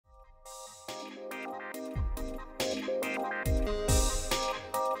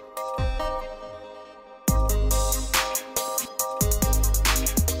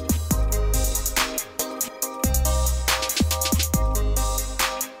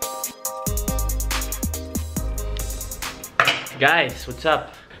Guys, what's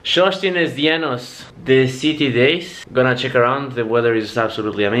up? Sostines dienos, the city days. Gonna check around, the weather is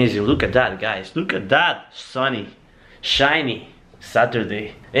absolutely amazing. Look at that, guys, look at that. Sunny, shiny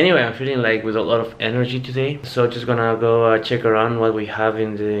Saturday. Anyway, I'm feeling like with a lot of energy today. So just gonna go check around what we have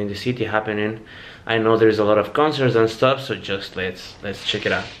in the city happening. I know there's a lot of concerts and stuff, so just let's check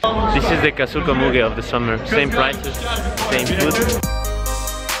it out. This is the Kazuko Muge of the summer. Same prices, same food.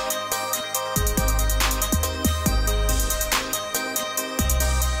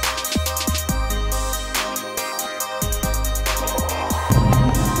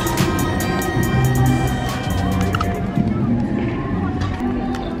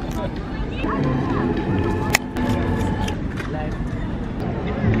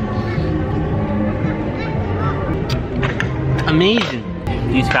 Amazing!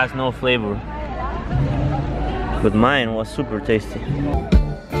 This has no flavor, but mine was super tasty.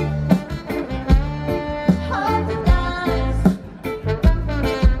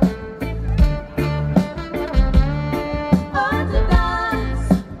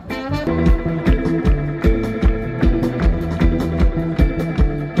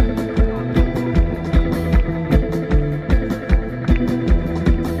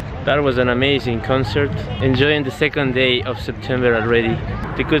 That was an amazing concert. Enjoying the second day of September already.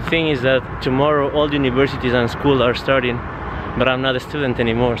 The good thing is that tomorrow all the universities and schools are starting, but I'm not a student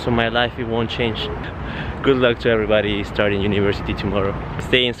anymore, so my life it won't change. Good luck to everybody starting university tomorrow.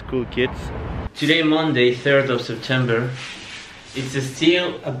 Stay in school, kids. Today, Monday, 3rd of September. It's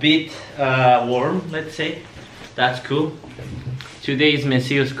still a bit warm, let's say. That's cool. Today is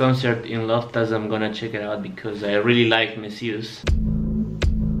Messius concert in Loftas. I'm gonna check it out because I really like Messius.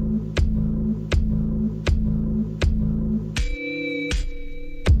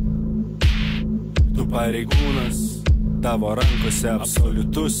 Pareigūnas, tavo rankose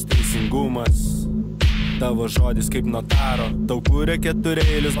absoliutus teisingumas. Tavo žodis kaip notaro, tau kūrė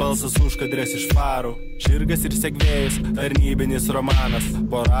ketureilis, balsas užkadrės iš farų. Žirgas ir segvėjus, tarnybinis romanas,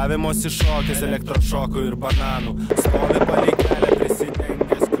 poravimosi šokis, elektrošokų ir bananų. Stovi palei kelią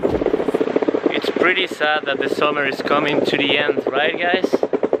prisidengęs kliūtis. It's pretty sad that the summer is coming to the end, right guys?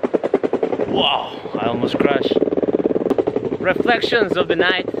 Wow, I almost crashed. Reflections of the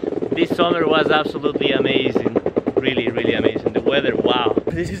night. This summer was absolutely amazing, really amazing. The weather, wow.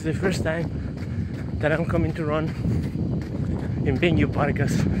 This is the first time that I'm coming to run in Benju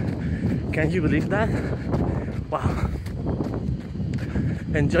Parkas. Can you believe that? Wow.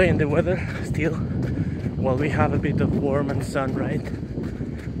 Enjoying the weather still while we have a bit of warm and sun, right?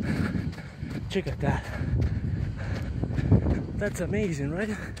 Check out that. That's amazing, right?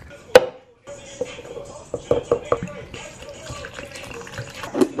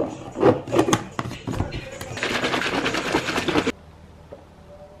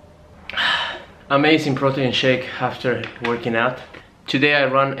 Amazing protein shake after working out. Today I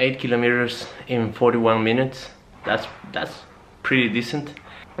run 8 kilometers in 41 minutes. That's pretty decent.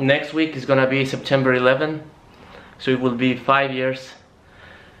 Next week is gonna be September 11, so it will be 5 years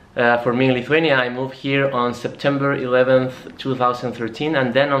for me in Lithuania. I moved here on September 11th, 2013,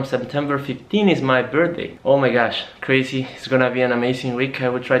 and then on September 15 is my birthday. Oh my gosh, crazy. It's gonna be an amazing week. I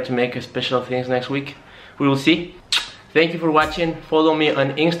will try to make special things next week. We will see. Thank you for watching. Follow me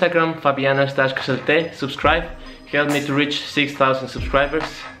on Instagram, fabianas.kt. Subscribe. Help me to reach 6,000 subscribers.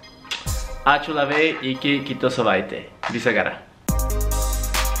 Ačiū labai, iki kitos savaitės. Visa gera.